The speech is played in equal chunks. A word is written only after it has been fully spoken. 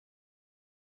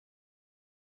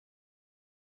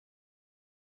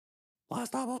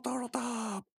Last time on Turtle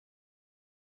Time.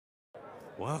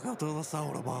 Welcome to the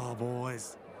Soda Bar,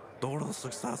 boys. Due to the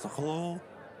success of Clue,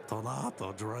 tonight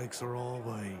the drinks are on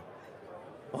me.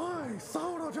 Hey,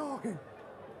 soda jockey!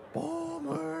 Pour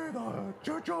me the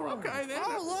ginger ale. Okay, then.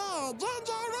 Oh, yeah,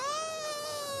 ginger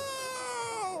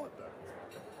ale!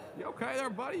 You okay there,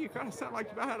 buddy? You kind of sound like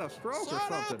you might have had a stroke or Shut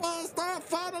something. up and stop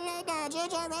funneling the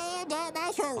ginger ale down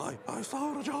my throat. Hey,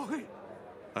 soda jockey!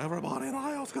 Everybody in the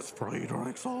house gets free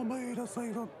drinks on me this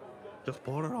evening. Just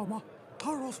put it on my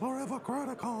Turtles Forever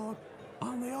credit card.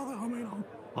 I'm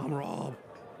Rob.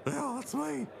 Yeah, that's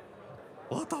me.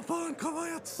 What the fun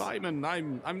commence? Simon,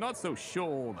 I'm not so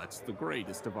sure that's the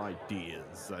greatest of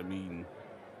ideas. I mean,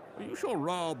 are you sure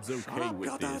Rob's okay with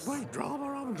got this? that sweet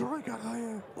drama I'm drinking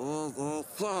here.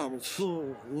 Sam,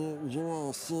 you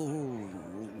all see who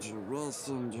you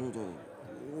listen to the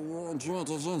drink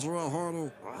the ginger ale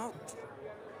harder. Well,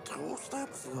 2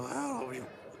 steps ahead of you,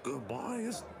 good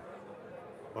boys.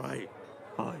 Hey,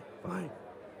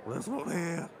 this one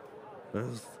here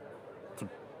is the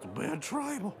bad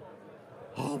tribal.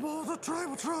 Home of the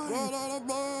tribal tribe.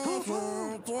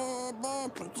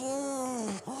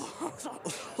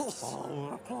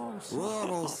 Oh, close.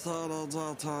 Little son of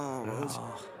the towers.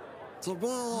 To be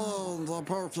in the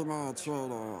Pokemon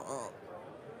trainer,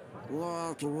 you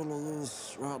have to really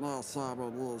use right now,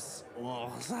 Simon, use.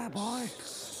 What's that, boy?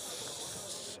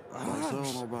 I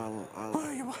don't know about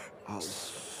Hey, you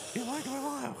like me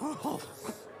laugh?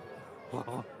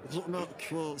 You're not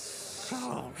close. Shut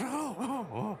up.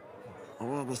 I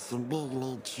want some big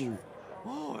league chew.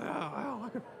 Oh, yeah, I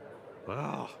can.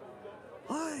 Well,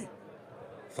 hey,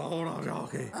 soda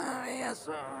jockey. Yes,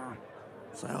 sir.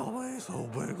 Sell me some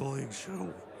big league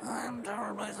shoe. I'm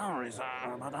terribly sorry,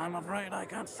 sir, but I'm afraid I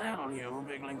can't sell you a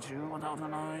Big League Chew without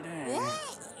an ID.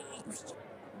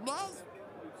 That's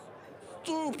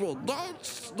stupid. That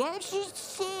just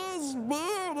says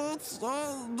man. It's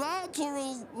that to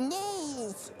his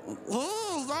knees.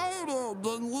 He's older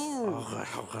than you.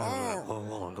 Okay.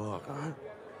 Look.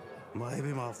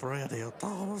 Maybe my friend here,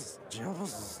 Thomas Jefferson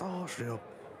Starship.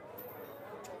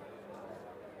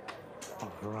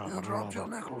 You dropped your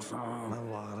nickel, sir.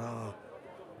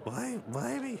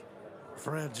 Maybe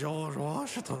Fred George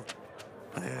Washington.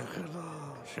 They could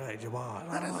change your mind.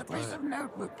 That is a piece of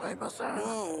notebook paper, sir.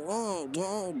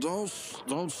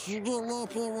 Don't you get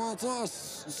lucky with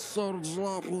us, soda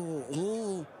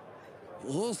jockey.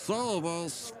 He saved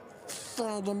us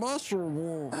from the mushroom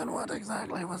war. And what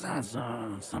exactly was that,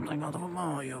 sir? Something out of a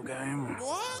Mario game.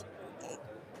 What?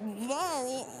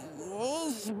 No,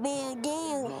 it's big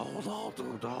deal. Don't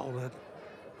do that.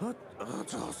 It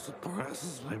just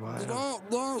impresses me, man.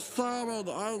 No, Simon,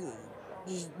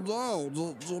 no,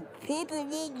 the people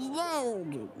need to know.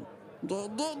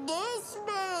 This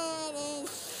man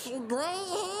is a great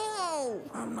hero.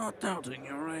 I'm not doubting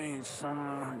your age,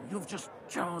 sir. You've just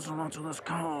chosen onto this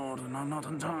card, and I'm not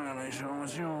entirely sure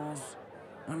it's yours.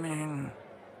 I mean,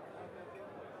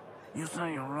 you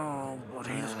say you're Rob, but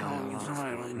he's calling you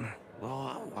Simon.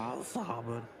 No, I'm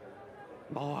Simon.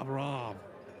 No, I'm Rob.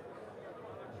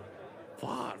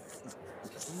 What?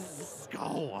 Let's go.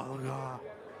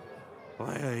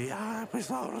 Hey, happy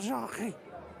soda jockey.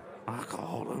 I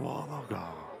called him on the go.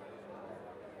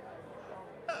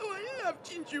 Oh, I love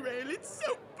ginger ale. It's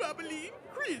so bubbly and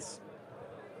crisp.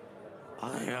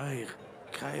 Hey,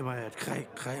 man,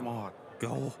 come on.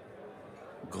 Go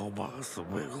buy some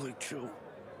Big League Chew.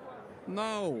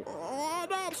 No,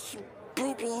 That's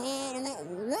people here.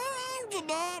 Where are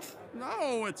that?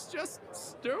 no, it's just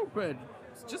stupid.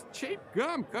 It's just cheap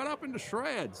gum cut up into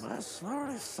shreds. That's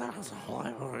 30 seconds of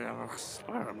flavor in an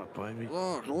experiment, baby.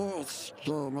 Look, let's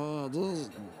go, man. It's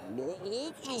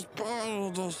just part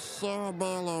of the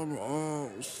cerebellum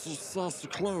success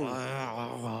clue.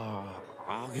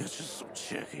 I'll get you some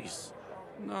chickies.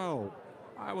 No,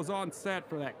 I was on set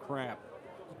for that crap.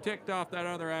 You ticked off that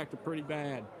other actor pretty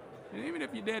bad. And even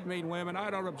if you did mean women, I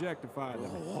don't objectify them.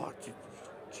 What? You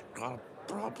got a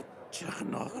problem with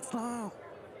chicken nuggets now?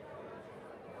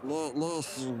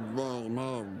 Listen,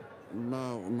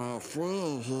 my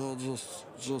friend here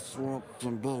just wants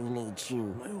some big league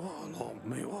chew. Me want don't.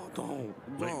 Me want don't.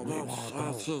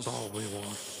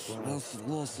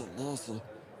 Listen.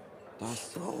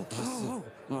 That's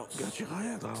No, get your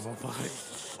hand out of my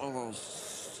face.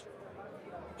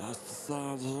 That's the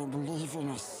sign of him believing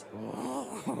us.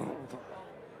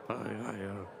 Hey,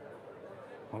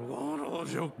 I'm going to a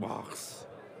jukebox.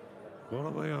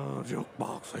 Gonna be a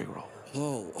jukebox hero.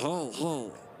 Hey.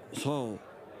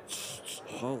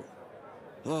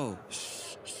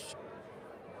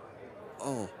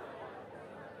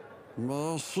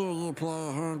 May I sure you play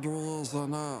 $100 or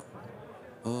not?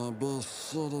 and be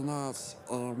city nights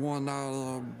and one night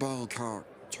in Bangkok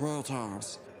 12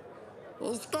 times.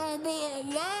 It's gonna be a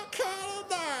lot kind of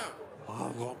night.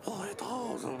 I'm gonna play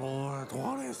thousand more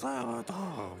 27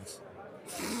 times.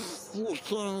 You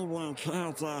can't even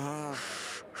count that high.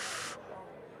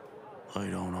 I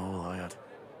don't know that.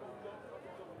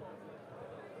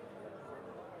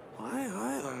 Hey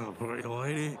there, pretty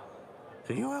lady.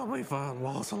 Can you help me find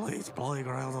Marceline's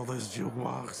playground on this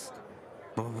jukebox?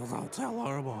 But don't tell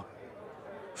her, but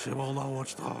she won't know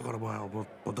what you're talking about,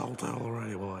 but don't tell her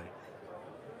anyway.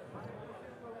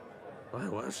 Hey,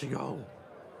 where'd she go?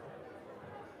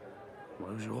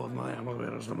 Where's your man? I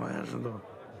better imagine her.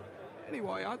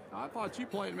 Anyway, I thought you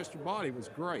playing Mr. Body was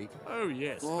great. Oh,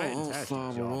 yes, Oh, fantastic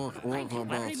Simon, job. what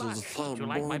about the same You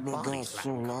like my boy body got so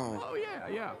slam? long? Oh,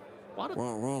 yeah. What,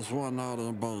 Well, what's one night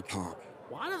in Bangkok?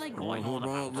 what are they Well, going on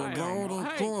about? the Hey, golden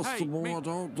hey, cluster, hey, boy, me-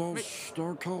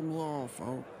 don't cut me off.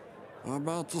 I'm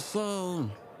about to say,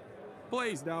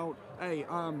 Please don't. Hey,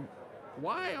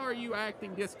 why are you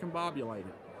acting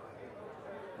discombobulated?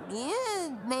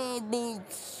 you made me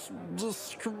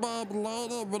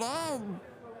discombobulated, but I'm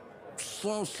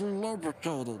socially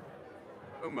lubricated.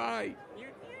 Oh, my. You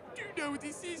do know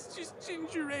this is just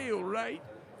ginger ale, right?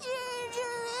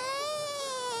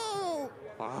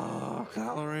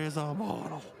 Calories are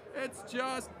mortal. It's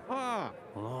just, huh?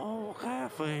 No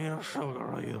caffeine or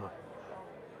sugar either.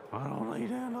 I don't need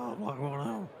to end up like one of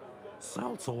them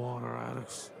seltzer water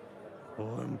addicts.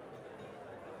 Or them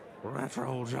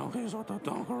retro junkies with the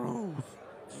Dunkaroos.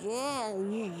 Yeah,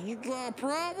 you got a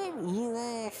problem? You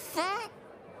are fat?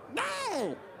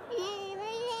 No! You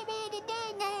want me to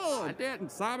die I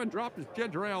didn't. Simon dropped his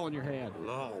ginger ale on your head.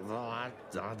 No, I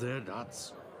did. I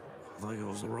think it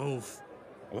was the roof.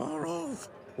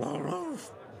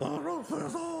 The roof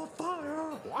is on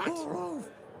fire. What? The roof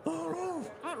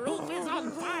The roof is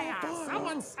on fire!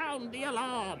 Someone sound the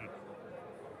alarm!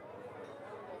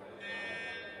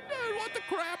 Dude, what the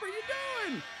crap are you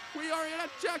doing? We are in a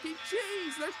Chuck E.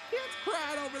 Cheese. There's kids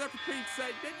crying over there for Pete's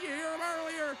sake. Didn't you hear them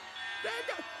earlier?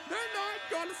 They're not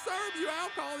going to serve you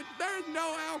alcohol. There's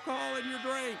no alcohol in your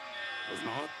drink. It's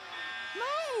not.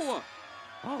 No!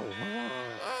 Oh,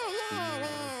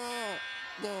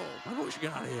 what we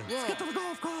got here? Let's get to the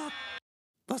golf cart.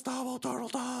 Let's double turtle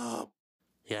top.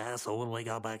 Yeah, so when we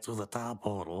got back to the time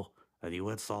portal, and you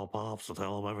went saw Pops to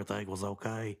tell him everything was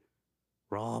okay,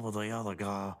 Rob and the other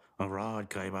guy, and Rod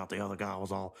came out, the other guy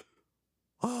was all,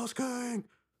 asking,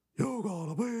 you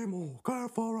gotta be more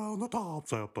careful around the top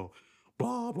center.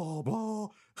 Blah, blah, blah,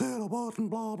 hit a button,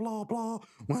 blah, blah, blah,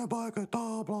 went back at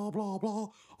top, blah, blah, blah,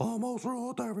 almost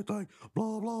ruined everything,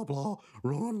 blah, blah, blah,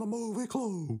 ruined the movie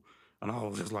Clue. And I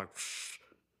was just like, shh,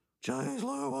 Jeez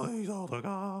Louise, other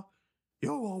guy,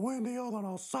 you are windier than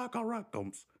a sack of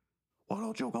rectums. Why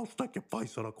don't you go stick your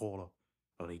face in a corner?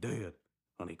 And he did,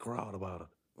 and he cried about it.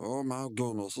 Oh my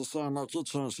goodness, it sounds like you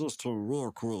changed this tune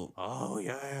real quick. Oh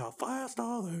yeah,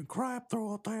 faster than crap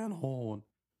through a tin horn.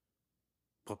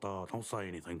 But don't say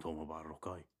anything to him about it,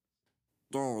 okay?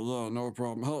 Oh yeah, no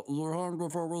problem. Hey, you hungry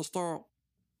before we start?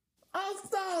 Hey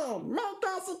Sam, make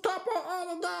us a couple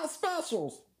other guy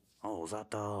specials. Oh, is that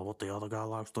what the other guy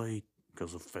likes to eat?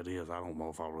 Because if it is, I don't know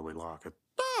if I really like it.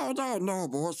 No,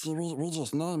 boys. We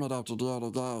just name it after the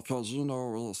other guy because, you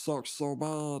know, it sucks so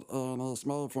bad and it's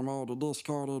made from all the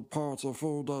discarded parts of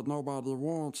food that nobody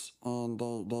wants and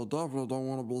they definitely don't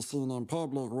want to be seen in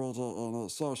public with it and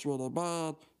it sucks really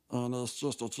bad and it's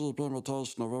just a cheap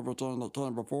imitation of everything that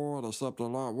came before it except a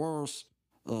lot worse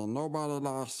and nobody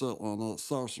likes it and it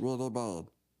sucks really bad.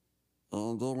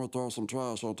 And then we throw some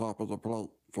trash on top of the plate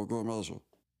for good measure.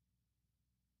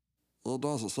 It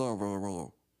doesn't sell very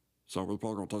well. So we're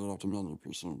probably gonna take it off the menu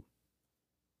pretty soon.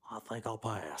 I think I'll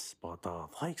pass, but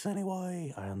thanks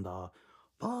anyway. And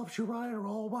Pops, you ready to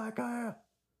roll back there?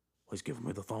 He's giving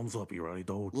me the thumbs up. You ready,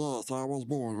 dude? Yes, I was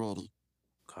born ready.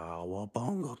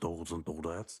 Cowabunga, dudes and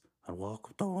dudettes, and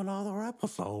welcome to another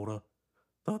episode of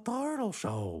The Turtle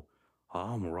Show.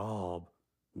 I'm Rob.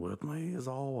 With me, as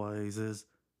always, is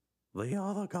the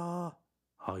other guy.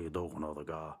 How you doing, other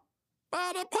guy?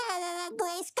 By the power of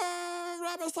Grayskull,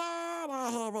 Robinson, I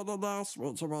have an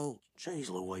announcement to make. Jeez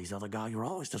Louise, other guy, you're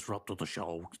always disrupting the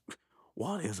show.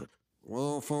 What is it?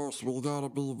 Well, first, we gotta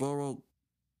be very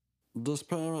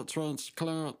disparate,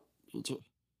 transparent.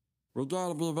 We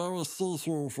gotta be very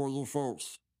see-through for you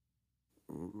folks.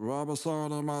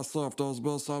 Robinson and myself, there's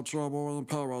been some trouble in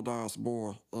paradise,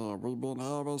 boy. We've been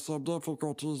having some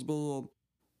difficulties being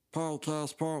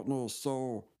podcast partners,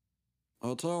 so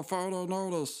until further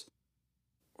notice,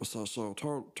 what's that show?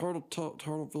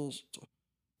 Turtlefish?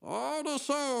 All the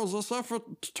shows except for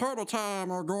Turtle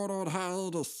Time are going on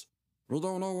hiatus. We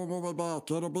don't know when we'll be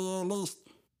back. It'll be at least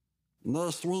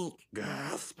next week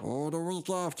Gasp. or the week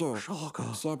after.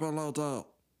 Shocker. Something like that.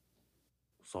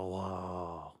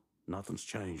 So, nothing's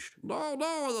changed.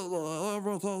 No,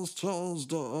 everything's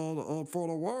changed and for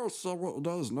the worse. So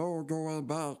there's no going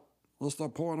back. It's the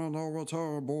point of no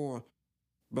return, boy.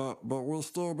 But we'll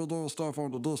still be doing stuff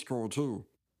on the Discord, too.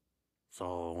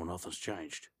 So, nothing's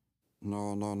changed.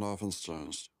 No, nothing's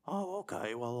changed. Oh,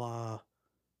 okay. Well,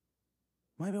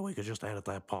 maybe we could just edit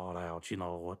that part out. You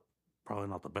know what? Probably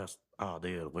not the best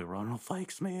idea. We run a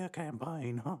fake smear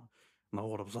campaign, huh? Know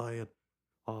what I'm saying?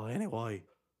 Anyway,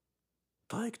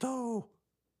 take two.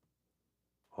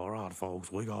 All right,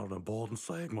 folks, we got an important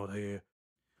segment here.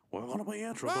 We're gonna be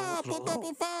introducing. Rob, pick up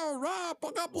your phone. Rob,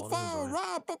 pick up your What is phone. it?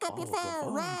 Rob, pick up your Oh, the phone.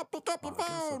 phone. Rob, pick up your I guess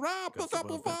phone. I- Rob, guess pick I up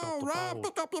your better pick up phone. the Rob, phone.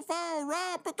 pick up your phone.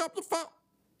 Rob, pick up your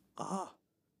phone.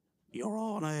 You're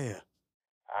on air.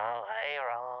 Oh, hey,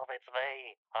 Rob, it's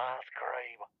me, Ice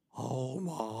Cream. Oh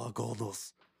my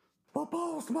goodness. The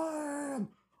postman!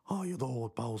 How you doing,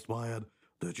 postman?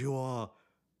 Did you,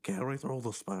 carry through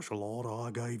the special order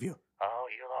I gave you? Oh,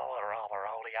 you know what, Robert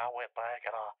Odie, I went back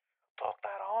and I took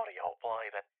that audio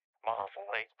play that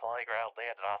Marceline's Playground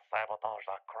did and I sabotaged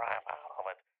the crap out of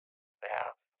it. Yeah,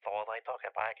 so when they took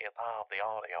it back in time, the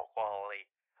audio quality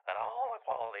and all the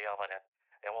quality of it,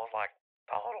 it was like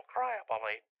total crap. I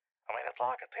mean, it's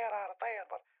like a 10 out of 10,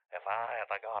 but if I had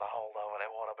got a hold of it,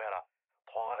 it would have been a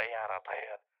 20 out of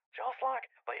 10, just like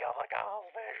the other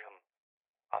guy's vision.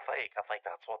 I think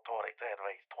that's what 2010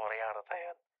 means, 20 out of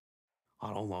 10. I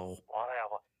don't know.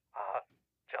 Whatever.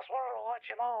 Just wanted to let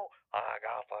you know I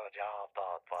got the job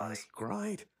done, buddy. That's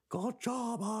great. Good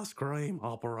job, Ice Cream.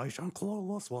 Operation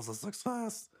Clueless was a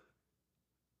success.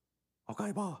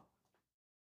 Okay, bye.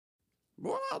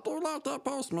 Boy, I do like that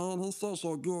postman. He's such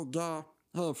a good guy.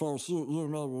 Hey, folks, you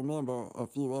may remember a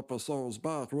few episodes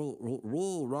back, we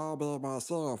Rob and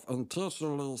myself,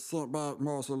 intentionally sent back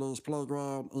Marceline's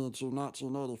Playground into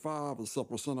 1985,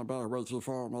 except we sent it back way too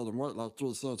far, made him wait like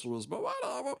 3 centuries, but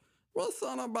whatever. We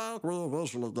sent it back, we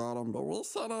eventually got him, but we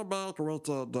sent it back with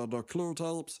the clue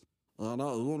tapes, and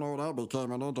that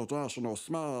became an international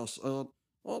smash, and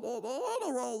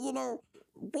anyway,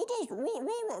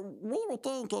 we were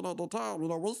thinking at the time,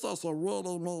 we said some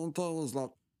really mean things like,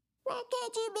 why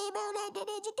can't you be more like the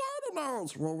Ninja Turtle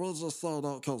nerds? Well, we just say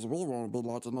that because we want to be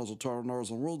like the Ninja Turtle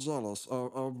nerds, and we're jealous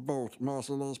of both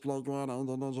Marceline's Playground and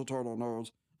the Ninja Turtle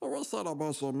nerds. And we said a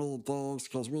bunch of mean things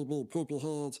because we be poopy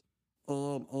heads,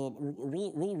 and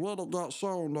we really got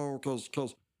shown though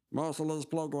because Marceline's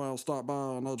Playground stopped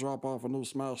by and they dropped off a new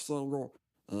Smash single,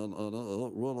 and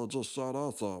it really just shut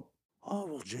us up. Oh,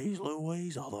 well, geez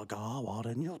Louise, other guy, why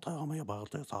didn't you tell me about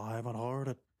this? I haven't heard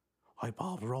it. Hey,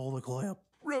 Bob, roll the clip.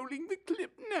 Rolling the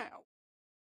clip now.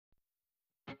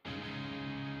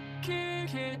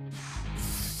 Kick it.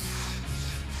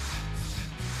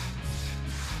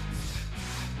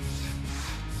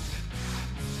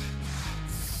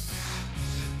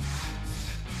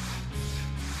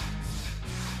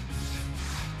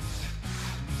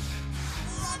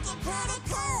 Looking pretty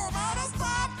cool, man. It's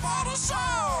time for the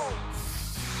show.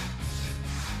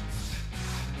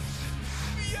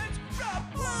 Yes, Rob.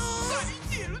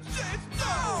 Sonny Little says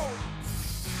no.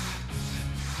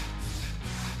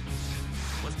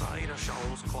 Was data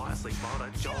shows classic, but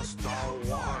it just don't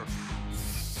work.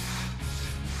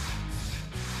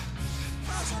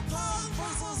 Special K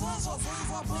versus Inches,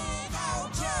 he's a big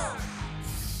old jerk.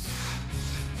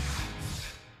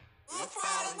 It's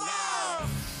Friday night.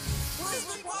 Please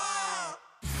be quiet.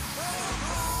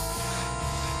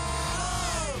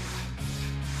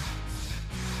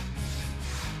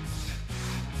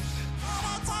 All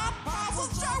that time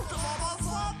passes joking and I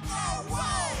said no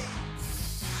way.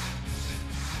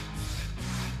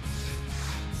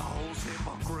 Those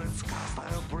hypocrites cast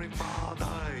every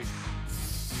Friday.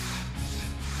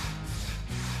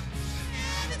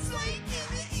 And it's late in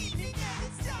the evening and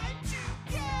it's time to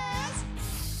guess.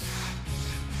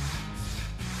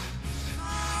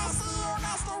 I'll see you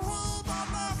next week and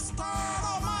next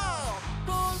Turtle Mail.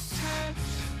 Ghost head.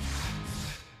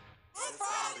 It's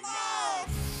Friday night.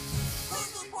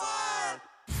 Please be quiet.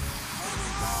 Please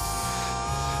be quiet.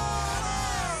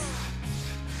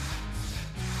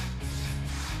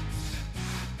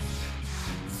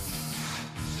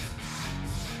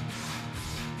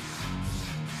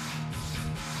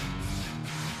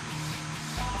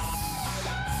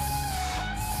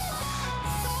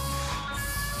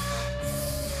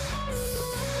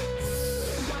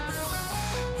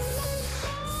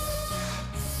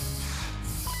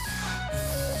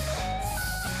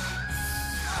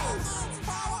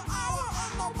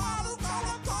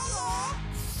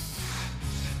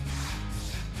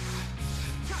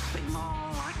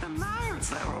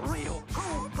 they're a real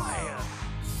cool band.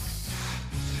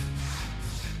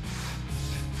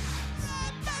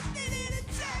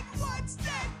 What's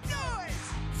that noise?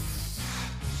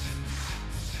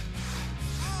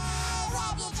 Oh,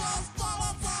 Rob, you just stole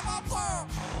it from a poor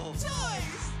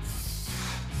toys.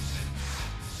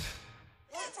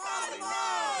 It's running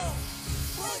around.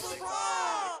 Please be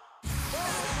quiet.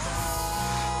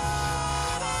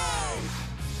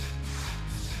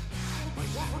 Wait,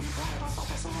 what were you playing about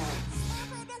the songs? Stop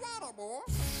in the water, boy.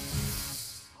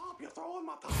 Stop, you're throwing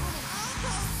my towel. I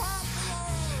can't pop the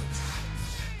urge.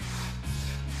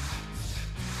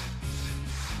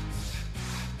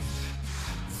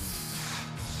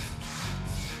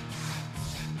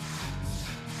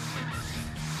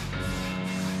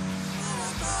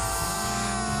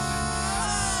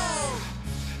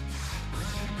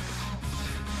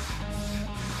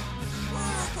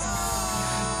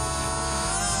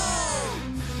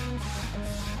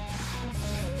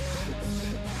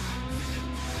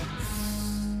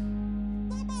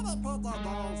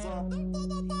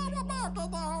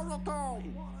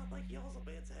 I think yours and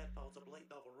Ben's headphones are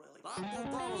bleeding over really bad.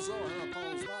 That was your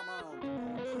headphones, not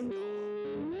mine.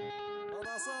 Oh,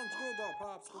 that sounds good though,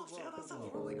 Pops. Oh, Good shit, job. that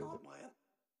sounds really good, man.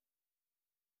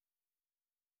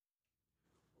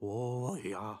 Oh,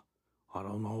 yeah. I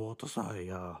don't know what to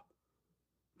say.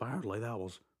 Apparently that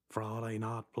was Friday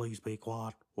Night Please Be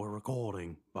Quiet, We're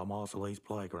Recording by Marcelli's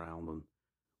Playground. And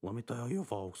let me tell you,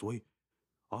 folks,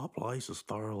 our place has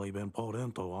thoroughly been put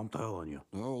into, I'm telling you.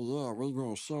 Oh yeah, we're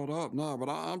gonna shut up now, but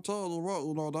I'm telling you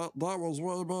what, that was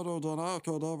way better than I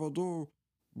could ever do.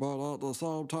 But at the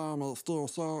same time, it still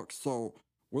sucks, so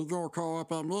we're gonna call up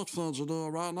that mix engineer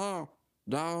right now.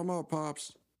 Dial him up,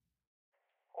 Pops.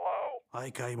 Hello?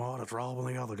 Hey, Kmart, it's Rob and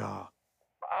the other guy.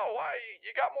 Oh, hey,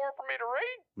 you got more for me to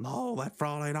read? No, that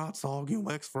Friday night song you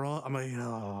mixed for us,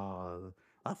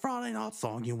 that Friday night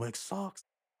song you mixed sucks.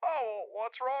 Oh,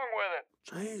 what's wrong with it?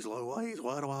 Jeez Louise,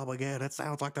 where do I begin? It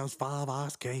sounds like those 5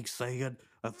 ice cakes singing,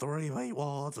 and 3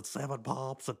 meatwads, and 7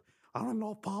 pops, and I don't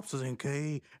know if Pops is in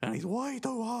key, and he's way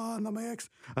too high in the mix,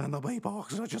 and the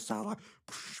beatboxes just sound like,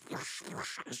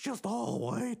 it's just all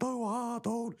way too high,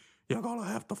 dude. You're gonna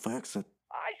have to fix it.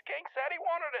 Ice King said he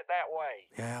wanted it that way.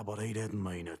 Yeah, but he didn't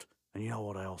mean it. And you know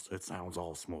what else? It sounds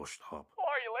all smushed up.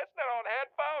 Well, are you listening on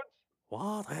headphones?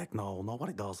 What? Heck no,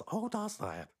 nobody does. Who does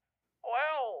that?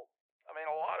 Well, I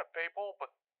mean, a lot of people, but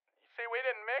you see, we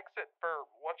didn't mix it for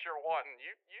what you're wanting.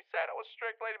 You said it was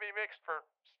strictly to be mixed for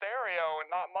stereo and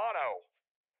not mono.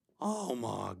 Oh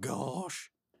my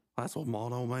gosh. That's what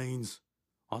mono means?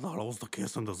 I thought it was the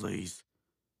kissing disease.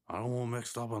 I don't want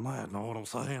mixed up in that, know what I'm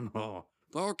saying? Oh.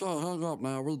 Okay, hang up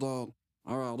now, we're done.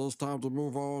 Alright, it's time to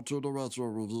move on to the retro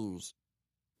reviews.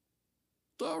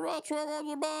 The retro on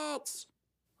your butts!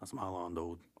 That's my line,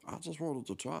 dude. I just wanted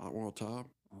to try it one time.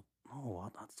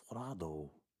 No, that's what I do.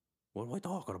 What are we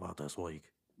talking about this week?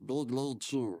 Big League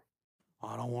Chew.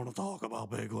 I don't want to talk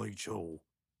about Big League Chew.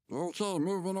 Okay,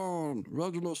 moving on.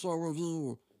 Regular show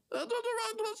review. Into the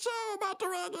regular show about the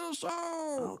regular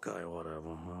show! Okay,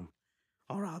 whatever.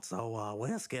 Alright, so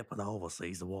we're skipping over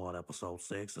season 1, episode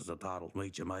 6. It's entitled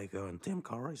Meet Jamaica, and Tim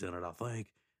Curry's in it, I think.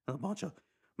 And a bunch of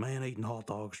man-eating hot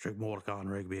dogs trick Mordecai and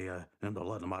Rigby into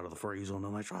letting them out of the freezer, and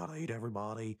then they try to eat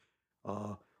everybody.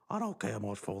 I don't care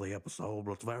much for the episode,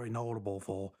 but it's very notable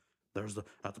for...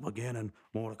 At the beginning,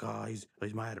 Mordecai,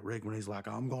 he's mad at Rigby, and he's like,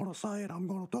 I'm gonna say it, I'm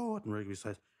gonna do it. And Rigby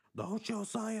says, don't you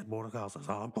say it. Mordecai says,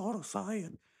 I'm gonna say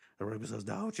it. And Rigby says,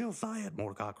 don't you say it.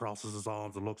 Mordecai crosses his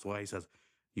arms and looks away. He says,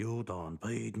 you done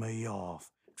peed me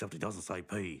off. Except he doesn't say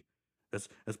pee. It's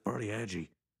pretty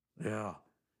edgy. Yeah.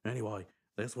 Anyway,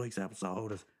 this week's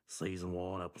episode is season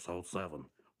 1, episode 7,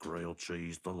 Grilled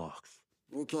Cheese Deluxe.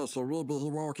 Okay, so Rigby, he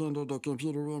walked into the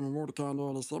computer room and Mordecai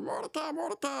and he said,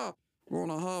 Mordecai,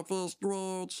 wanna have this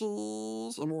grilled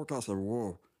cheese? And Mordecai said,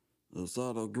 whoa, is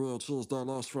that a grilled cheese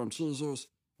deluxe from Cheezers?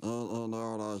 And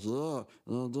they're like, yeah.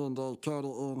 And then they cut it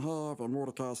in half, and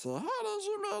Mordecai said, how did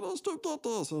you manage to get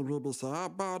this? And Rigby said, I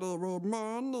bought it with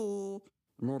money.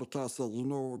 And Mordecai said, you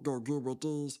know what go good with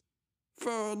these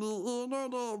funny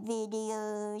internet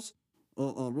videos?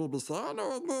 And Rigby said, I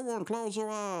know a good one, close your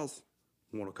eyes.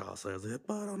 Mordecai says, it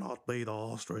better not be the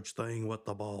ostrich thing with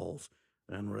the balls.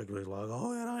 And Rigby's like,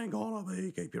 oh, it ain't gonna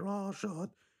be, keep your eyes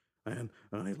shut. And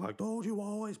he's like, don't you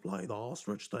always play the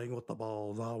ostrich thing with the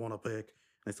balls I want to pick.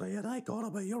 They say, it ain't gonna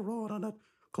be, you're ruining it.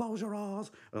 Close your eyes.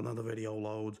 And then the video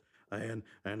loads, and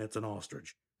it's an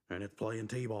ostrich. And it's playing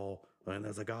T-ball, and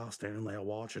there's a guy standing there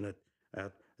watching it.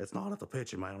 It's not at the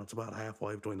pitching mound, it's about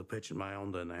halfway between the pitching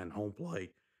mound and home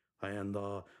plate. And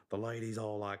the lady's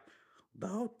all like,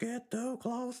 don't get too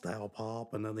close now,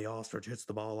 Pop. And then the ostrich hits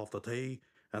the ball off the tee,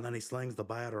 and then he slings the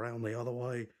bat around the other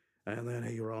way, and then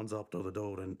he runs up to the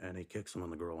dude and he kicks him in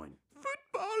the groin.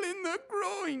 Football in the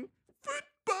groin!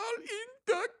 Football in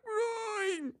the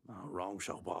groin! Wrong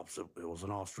show, Pops. It was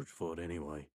an ostrich foot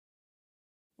anyway.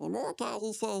 And Mordecai,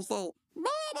 he says that,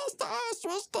 man, it's the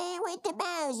ostrich thing with the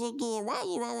balls again. Why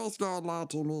you always gonna lie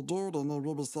to me, dude? And then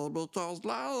Ruby said, because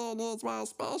lying is my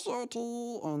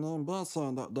specialty. And then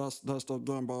Benson, that's the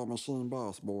gumball machine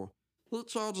boss, boy. He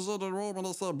charges in the room and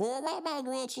he said, boy, what about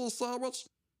grilled cheese sandwich?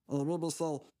 And Ruby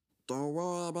said, don't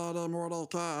worry about it,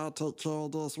 Mordecai. I'll take care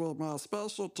of this with my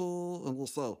specialty. And he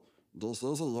said, this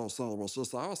isn't your sandwich,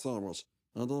 it's our sandwich.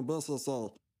 And then Benson said,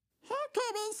 how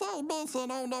come it say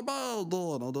Benson on the bag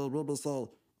then? And then Ruby said,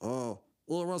 it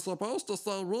was supposed to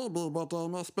say Ruby, but they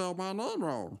misspelled my name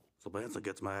wrong. So Benson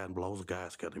gets mad and blows a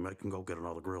gasket. He make him go get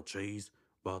another grilled cheese,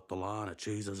 but the line of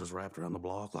cheeses is wrapped around the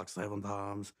block like 7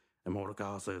 times. And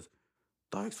Mordecai says,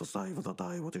 thanks for saving the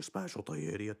day with your specialty,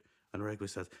 idiot. And Wrigley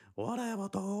says, whatever,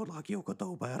 dude, like you could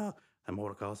do better. And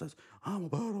Mordecai says, I'm a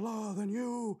better liar than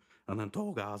you. And then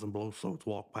 2 guys in blue suits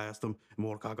walk past him. And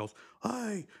Mordecai goes,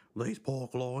 hey, these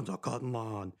pork loins are cutting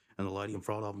line. And the lady in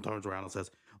front of him turns around and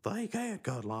says, they can't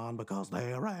cut line because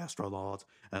they're astronauts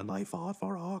and they fought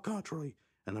for our country.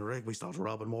 And then Wrigley starts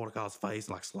rubbing Mordecai's face,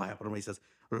 like slapping him. He says,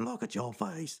 look at your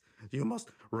face. You must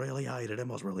really hate it. It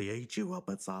must really eat you up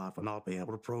inside for not being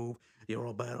able to prove you're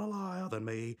a better liar than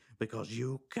me because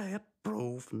you can't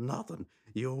prove nothing.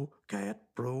 You can't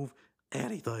prove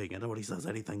anything. And then when he says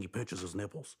anything, he pinches his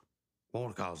nipples.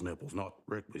 Mordecai's nipples, not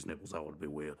Wrigley's nipples. That would be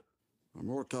weird. And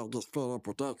Mordecai gets fed up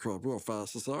with that crap real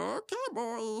fast. He said, okay,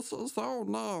 boys, it's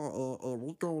on now.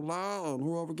 We gonna lie, and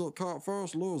whoever get caught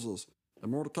first loses.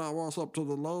 And Mordecai walks up to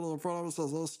the lady in front of him and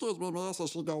says, excuse me, miss. And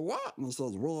she go, what? And he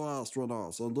says, we're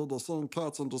astronauts. And then the scene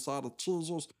cuts into side of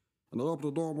cheesers. And they open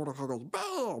the door, and Mordecai goes,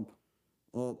 bam!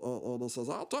 And he says,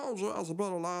 I told you I was a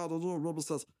better liar than you. And Ruby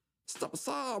says, step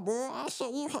aside, boy. I'll show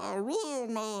you how a real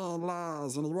man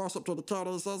lies. And he walks up to the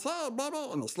counter and says, hey, baby.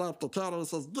 And he slaps the counter and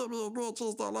says, give me a grilled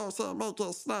cheese deluxe and make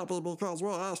it snappy because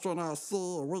we're astronauts, see,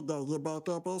 and we gotta get back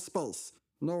up in space.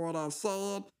 Know what I'm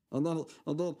saying? And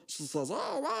then she says,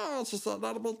 oh, wow. And she said,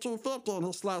 that'll be $2.50. And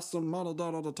he slaps some money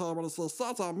down on the table and he says,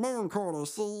 that's a moon quarter,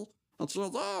 see? And she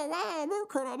goes, oh, wow, moon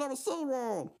quarter, I never seen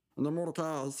one. And then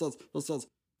Mordecai, he says,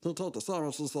 he take the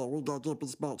sandwich and said, we gotta get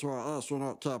this back to our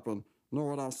astronaut captain. Know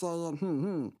what I'm saying?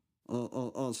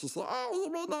 And she said, oh,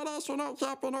 you mean that astronaut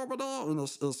captain over there? And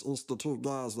it's the 2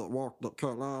 guys that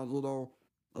cut line, you know.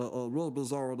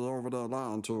 Ruby's already over there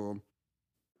lying to him.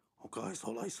 Okay,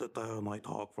 so they sit there and they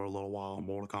talk for a little while.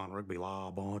 Mordecai and Rigby lie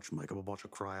a bunch, make up a bunch of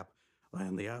crap.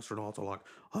 And the astronauts are like,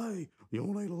 hey, you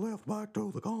need a lift back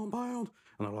to the compound?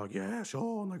 And they're like, yeah,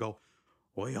 sure. And they go,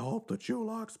 we hope that you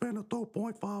like spending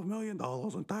 $2.5 million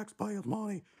in taxpayers'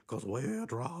 money because we're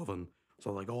driving.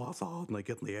 So they go outside and they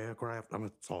get in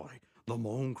the the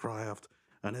mooncraft.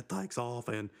 And it takes off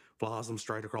and flies them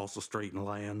straight across the street and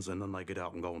lands. And then they get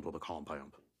out and go into the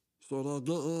compound. So they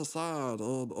get inside,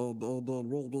 and then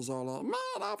Rigby's all like,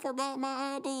 man, I forgot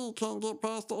my ID, can't get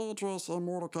past the entrance. And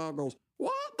Mordecai goes,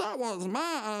 what? That was my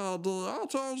ID. I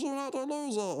told you not to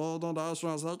lose it. And then the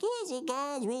astronaut's like, easy,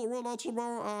 guys, we'll let you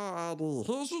borrow our ID.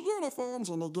 Here's your uniforms.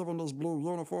 And they give him these blue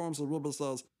uniforms, and Rigby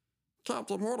says,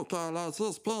 Captain Mordecai likes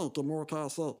his pink. And Mordecai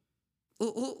said, I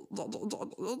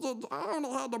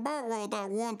only had to borrow it that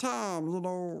one time, you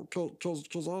know,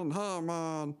 because I didn't have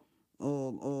mine.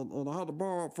 And I had to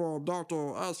borrow it from Dr.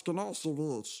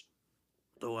 Askanosovich.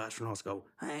 The astronauts go,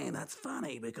 hey, that's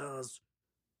funny because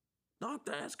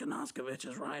Dr. Askanosovich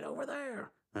is right over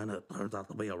there. And it turns out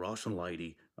to be a Russian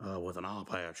lady with an eye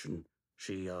patch. And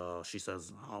she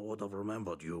says, I would have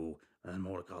remembered you. And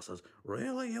Mordecai says,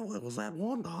 really? It was that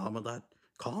one time at that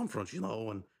conference, you know.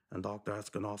 And Dr.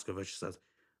 Askanosovich says,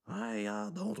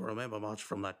 I don't remember much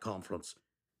from that conference.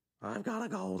 I've got to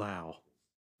go now.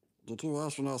 The 2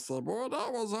 astronauts said, boy,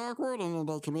 that was awkward. And then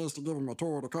they commence to give him a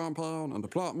tour of the compound. And the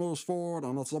plot moves forward,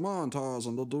 and it's a montage.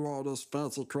 And they do all this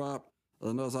fancy crap.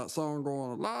 And there's that song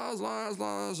going, lies, lies,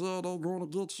 lies, yeah, they're going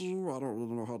to get you. I don't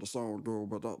really know how the song goes,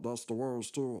 but that's the words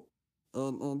to it.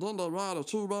 And then they ride a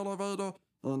tube elevator,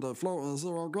 and they float in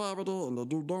 0 gravity, and they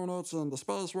do donuts in the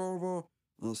space rover,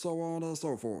 and so on and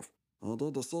so forth. And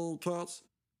then the scene cuts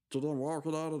to them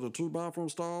walking out of the 2 bathroom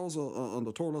stalls and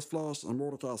the toilets flush. And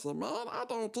Mordecai said, man, I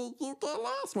don't think you can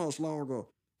last much longer.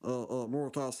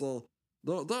 Mordecai said,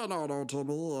 they're not on to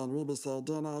me. And Ruby said,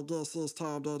 then I guess it's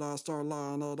time that I start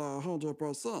lying at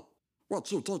 100%. What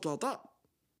you think of that?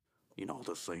 You know what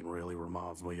this scene really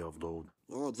reminds me of, dude?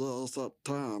 Oh, yeah, it's that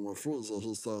time with Frieza.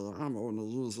 He said, I'm only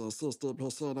using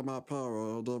 60% of my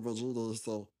power. And then Vegeta, he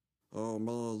said, oh,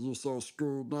 man, you so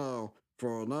screwed now.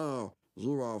 For now,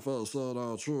 you are facing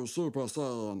a true Super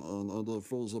Saiyan, and then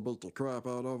Frieza beat the crap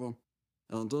out of him.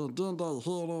 And then they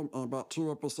hit him, and about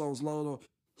 2 episodes later,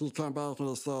 he come back and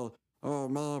he say, "Oh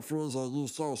man, Frieza, you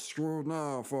so screwed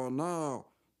now, for now.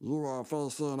 You are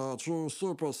facing a true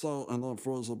Super Saiyan," and then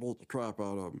Frieza beat the crap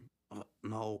out of him.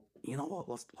 No, you know what?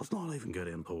 Let's not even get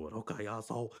into it. Okay,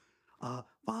 so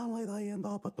finally they end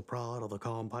up at the pride of the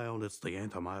compound. It's the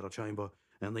antimatter chamber,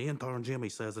 and the intern Jimmy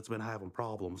says it's been having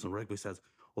problems, and Rigby says,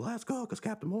 "Well, that's good, because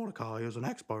Captain Mordecai is an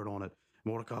expert on it."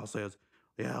 Mordecai says,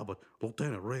 "Yeah, but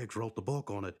Lieutenant Riggs wrote the book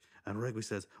on it," and Rigby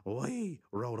says, "We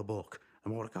wrote a book."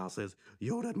 And Mordecai says,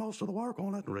 "You did most of the work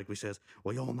on it." And Rigby says,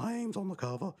 "Well, your name's on the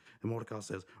cover." And Mordecai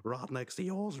says, "Right next to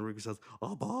yours." And Rigby says,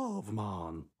 "Above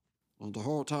mine." And the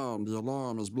whole time, the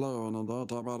alarm is blowing in the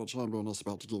antimatter chamber, and it's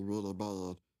about to get really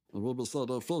bad. And Rigby said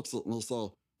they fix it, and he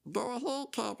said, "Go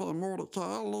ahead, Captain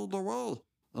Mordecai, lead the way."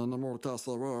 And the Mordecai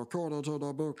said, "Well, according to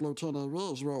the book Lieutenant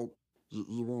Riggs wrote,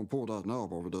 you won't pull that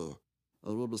knob over there."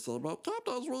 And Rigby said, "But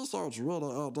Captain's research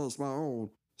really outdoes my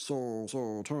own, so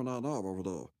turn that knob over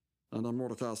there." And then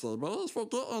Mordecai said, "But he's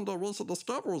forgetting the recent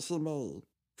discoveries he made."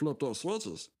 Flip those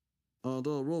switches. And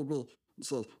then Rigby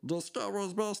says,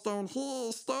 "Discoveries based on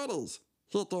his studies.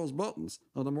 Hit those buttons."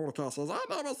 And then Mordecai says, "I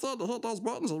never said to hit those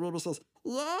buttons." And Rigby says,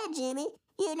 "Yeah, Jimmy,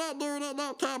 you're not doing it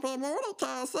now, Captain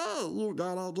Mordecai said. You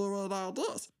gotta do it like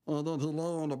this." And then he lay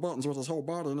on the buttons with his whole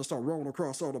body, and he started rolling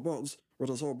across all the buttons with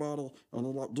his whole body, and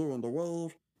he like doing the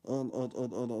wave, and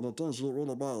the things get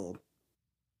really bad.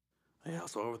 Yeah,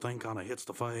 so everything kind of hits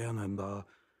the fan, and,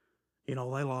 you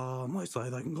know, they lie, and they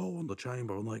say they can go in the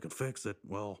chamber and they can fix it.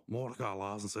 Well, Mordecai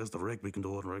lies and says that Rigby can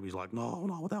do it, and Rigby's like, "No,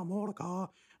 not without Mordecai."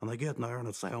 And they get in there, and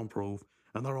it's soundproof,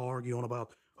 and they're arguing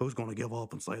about who's going to give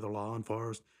up and say their line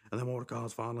first. And then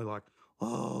Mordecai's finally like,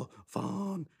 "Oh,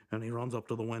 fine." And he runs up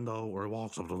to the window, or he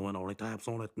walks up to the window, and he taps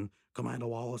on it, and Commander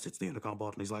Wallace hits the intercom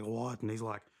button. He's like, "What?" And he's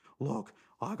like, "Look,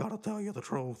 I gotta tell you the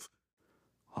truth.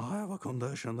 I have a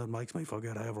condition that makes me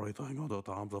forget everything under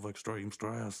times of extreme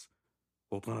stress."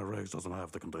 Lieutenant Riggs doesn't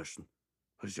have the condition.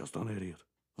 He's just an idiot.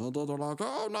 And then they're like,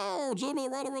 "Oh no, Jimmy,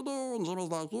 what do we do?" And Jimmy's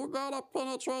like, "You gotta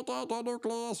penetrate that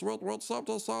nucleus with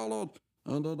something solid."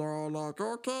 And then they're all like,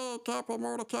 "Okay, Captain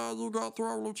Mordecai, you got to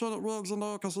throw Lieutenant Riggs in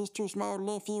there because he's too small to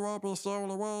lift you up. It's the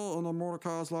only way." And then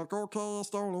Mordecai's like, "Okay, it's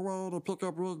the only way." To pick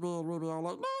up Rigby, and Rigby all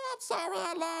like, "No, I'm sorry,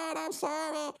 I lied. I'm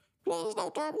sorry. Please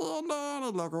don't throw me in there." And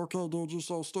he's like, "Okay, dude, you're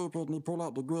so stupid." And he pulled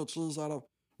out the grilled cheese out of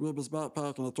Rigby's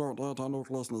backpack, and he threw it the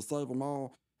anti-nucleus, and he saved them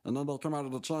all. And then they come out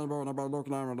of the chamber, and everybody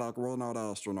looking at them like, "We're not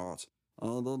astronauts."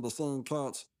 And then the scene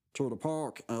cuts to the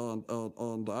park, and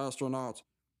the astronauts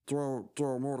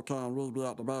throw Mordecai and Rigby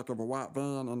out the back of a white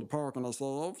van in the park, and they say,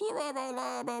 "If you ever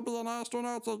lie about being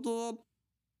astronauts again,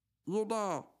 you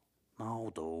die."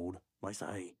 No, dude. They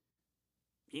say,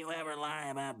 If you ever lie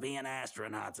about being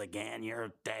astronauts again,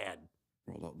 you're dead.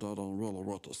 Well, that ain't really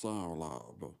what they sound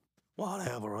like, but...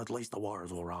 whatever, at least the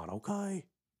words were right, okay?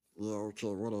 Yeah, okay,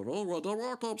 whatever. Anyway, they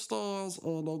walk upstairs,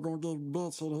 and they're gonna give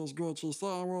Benson his grilled cheese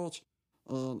sandwich.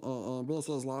 And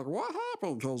Benson's like, "What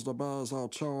happened?" Because the bag's all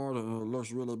charred, and it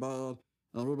looks really bad.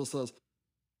 And Ruby says,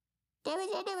 "There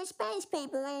was space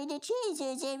people eating the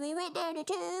cheeses, and we went down the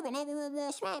tube, and everyone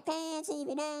wore sweatpants,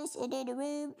 even us, and in the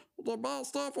room, the bad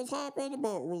stuff was happening,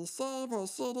 but we saved our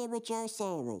city with your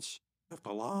sandwich." Left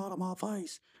a lot on my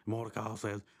face. Mordecai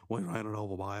says, "We ran it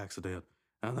over by accident."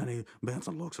 And then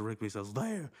Benson looks at Rigby and says,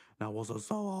 "There, now was it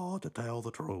so hard to tell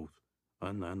the truth?"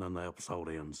 And then the episode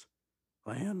ends.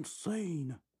 The end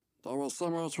scene. There was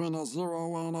somewhere between a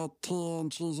 0 and a 10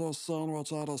 cheeses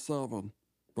sandwich out of 7.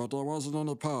 But there wasn't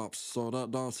any pops, so that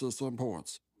does us some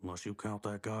points. Unless you count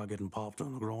that guy getting popped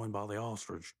in the groin by the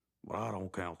ostrich. But I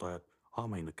don't count that. I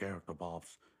mean the character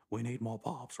pops. We need more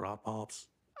pops, right, Pops?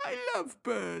 I love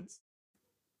birds.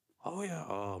 Oh,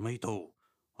 yeah, me too.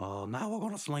 Now we're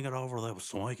gonna sling it over there with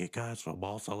Swanky Cats for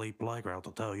Boss Elite Playground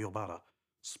to tell you about a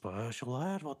special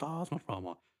advertisement from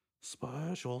a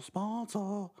special sponsor.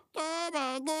 Oh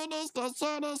my goodness, the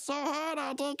sun is so hot,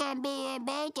 I think I'm being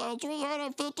baked at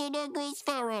 350 degrees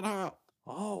Fahrenheit.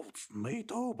 Oh, me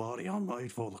too, buddy. I'm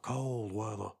made for the cold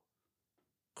weather.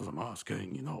 'Cause I'm Ice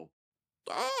King, you know.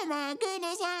 Oh my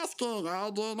goodness, Ice King, I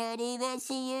did not even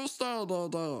see you standing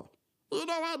there. You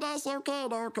know what, that's okay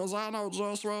though, 'cause I know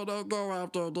just where to go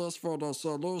after this for the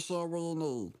solution we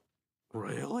need.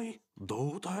 Really?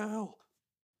 Do tell?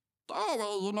 Oh,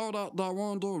 well, you know that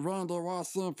one dude, Randy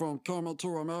Watson from Coming to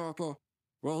America?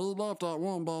 Well, he left that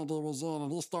one band he was in,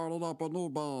 and he started up a new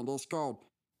band. It's called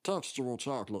Textual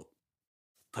Chocolate.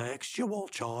 Textual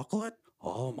chocolate?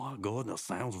 Oh my goodness,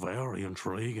 sounds very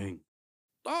intriguing.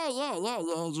 Oh, yeah.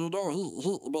 You know,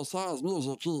 he besides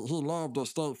music, he loved the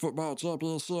state football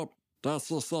championship. That's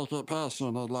his second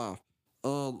passion in life.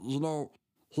 And, you know,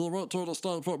 he went to the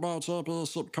state football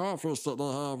championship conference that they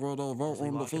have where they vote he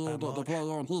on the like it that field that they much? play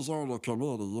on. He's on the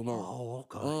committee, you know. Oh,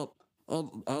 okay.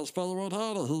 And as Favorite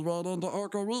had it, he ran into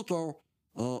Uncle Rico,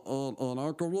 and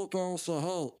Uncle Rico said,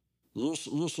 hey,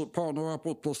 you should partner up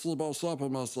with Placebo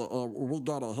Supplements. We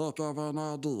got a heck of an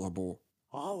idea, boy.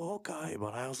 Oh, okay,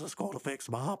 but how's this going to fix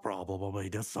my problem? I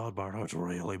mean, this sunburn hurts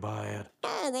really bad.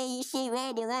 Oh, well, you see,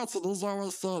 Randy Watson has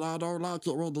always said, I don't like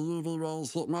it when the UV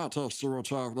rays hit my texture of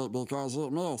chocolate because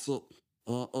it melts it.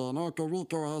 And Uncle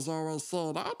Rico has always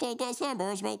said, I think that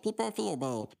sunburns make people feel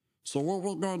bad. So what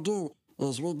we're going to do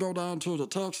is we go down to the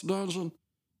text dungeon.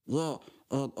 Yeah,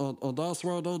 and that's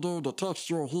where they do the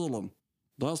textural healing.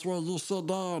 That's where you sit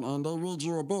down and they read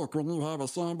you a book when you have a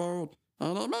sunburn,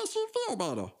 and it makes you feel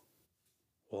better.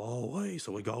 Whoa, wait,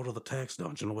 so we go to the text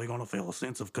dungeon and we're going to feel a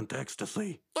sense of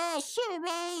contextasy? Yeah, sure,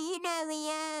 man. You know we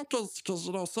are. Because,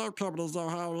 you know, some companies don't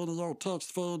have any old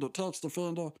text feed or text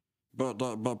offender. But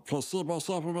Placebo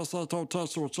Supplements ain't no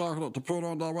textual chocolate to put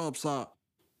on their website.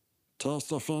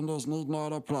 Text offenders need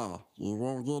not apply. You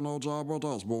won't get no job with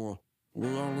us, boy. We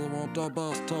only want the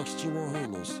best textual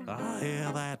healers. I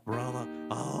hear that, brother.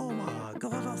 Oh my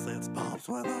goodness, it's Pops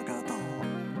with a guitar.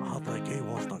 I think he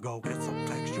wants to go get some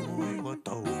textual healing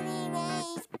too.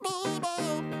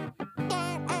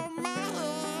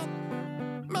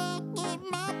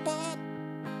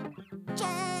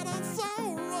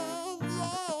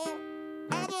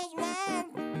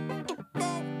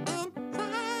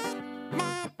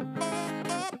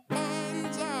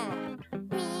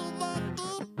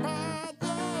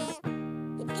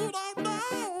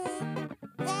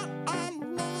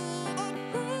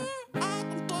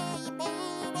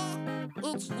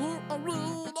 It's you a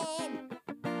reading.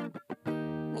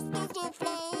 It's just a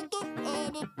flanking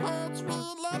and it hurts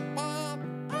really bad.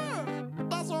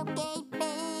 That's okay,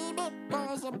 baby,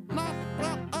 cause I'm not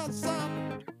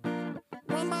outside.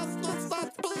 When my skin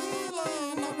starts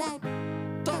peeling, I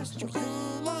won't touch your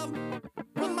healing.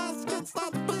 When my skin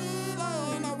starts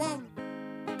peeling, I won't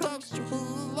touch your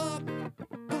healing.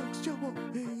 Textual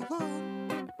healing.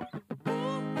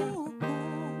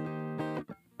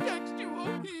 Textual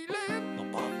healing. No,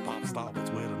 Pop, stop. It's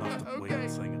weird enough that we Okay. can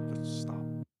sing it. Just stop.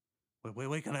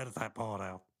 We can edit that part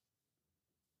out.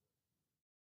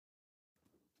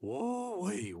 Whoa,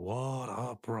 wait, what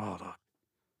a product.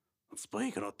 And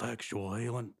speaking of textual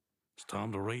healing, it's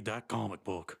time to read that comic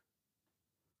book.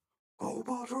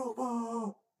 Oba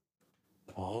Troopa!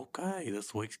 Okay,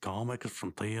 this week's comic is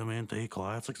from TMNT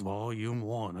Classics Volume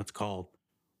 1. It's called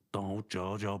Don't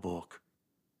Judge a Book.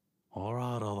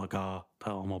 Alright, other guy,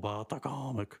 tell him about the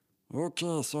comic.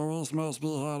 Okay, so this must be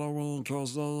Halloween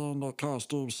because they're in the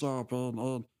costume shop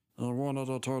and one of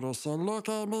the turtles said, look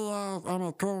at me, I'm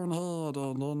a conehead.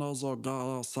 And then there's a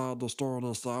guy outside the store and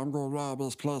he said, I'm going to rob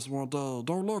this place one day.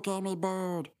 Don't look at me,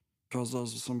 bird. Because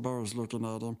there's some birds looking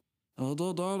at him. And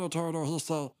then the other turtle, he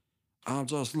said, I'm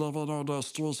just living on the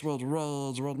streets with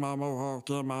rage with my mohawk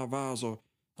and my visor.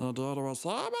 And the other one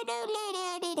said, I'm an old lady,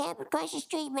 I need help across the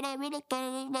street, but I really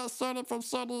can't. It's not Sonny from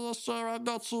Sonny and Cher, I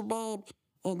got you, babe.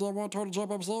 And then one turtle jump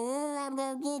up and say, oh, I'm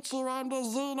gonna get you, I'm the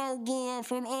Xenogear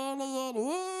from Alien,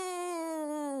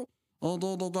 woo! And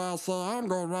then the guy said, I'm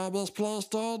gonna rob this place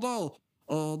today.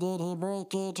 And then he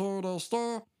broke into the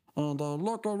store, and they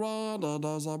look around, and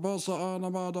there's a bunch of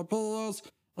onomatopoeias,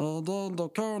 and then the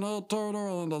conehead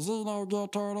turtle and the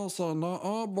Xenogear turtle said,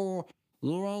 no, boy,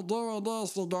 you ain't doing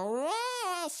this. And go,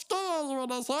 ah, scares you.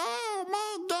 And they say, oh,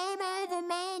 man, game over,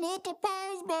 man, hit the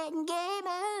pause button, game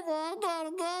over, I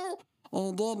gotta go.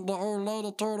 And then the old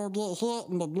lady turtle get hit,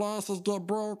 and the glasses get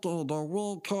broken, and the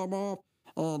wig come off,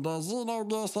 and the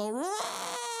Xenogear say,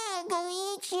 I'm gonna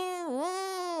eat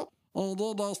you, and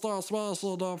then they start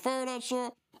smashing the furniture,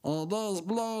 and there's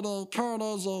blood and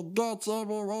carnage and guts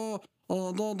everywhere,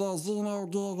 and then the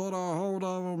Xenogear get a hold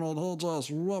of him, and he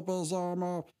just rip his arm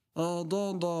off, and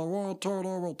then the one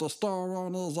turtle with the star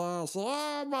on his eye says,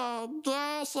 oh my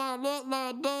gosh, I look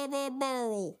like David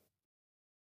Bowie.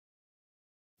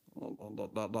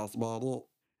 That's about it.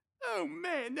 Oh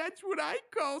man, that's what I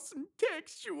call some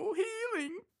textual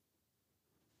healing.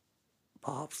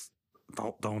 Pops,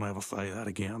 don't ever say that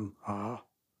again. Well,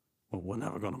 we're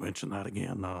never going to mention that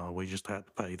again. We just had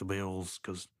to pay the bills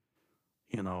because,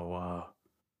 you know,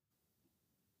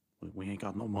 we ain't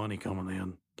got no money coming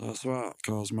in. That's right,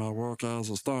 because my work as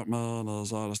a stuntman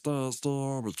is at a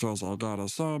standstill because I got a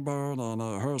sunburn and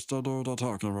it hurts to do the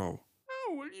talking role.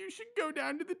 Oh, well, you should go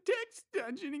down to the text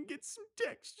dungeon and get some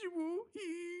textual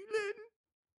healing.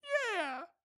 Yeah.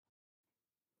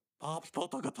 Pops,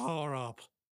 put the guitar up.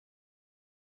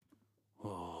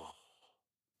 Oh,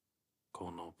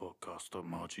 con no podcast. Hasta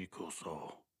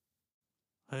Machikuso.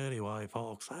 Anyway,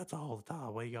 folks, that's all the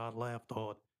time we got left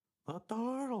on the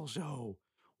Turtle Show.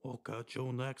 We'll catch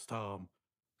you next time.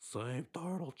 Same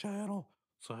Turtle Channel,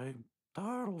 same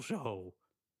Turtle Show.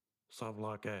 Something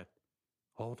like that.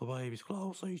 Hold the babies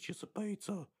close, eat you some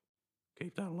pizza.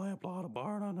 Keep that lamplighter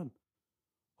burning and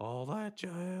all that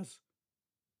jazz.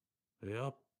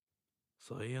 Yep.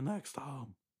 See you next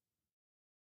time.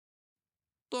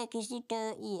 That is the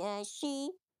EIC.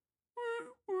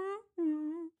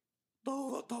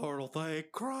 Do the turtle thing,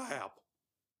 crap.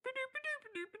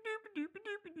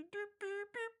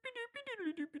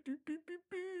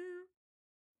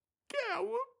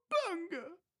 Cowabunga!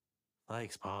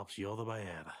 Thanks, Pops. You're the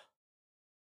man.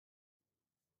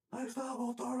 Next time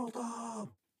on Turtle Time.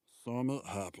 Summit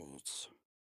happens.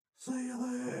 See you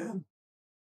then.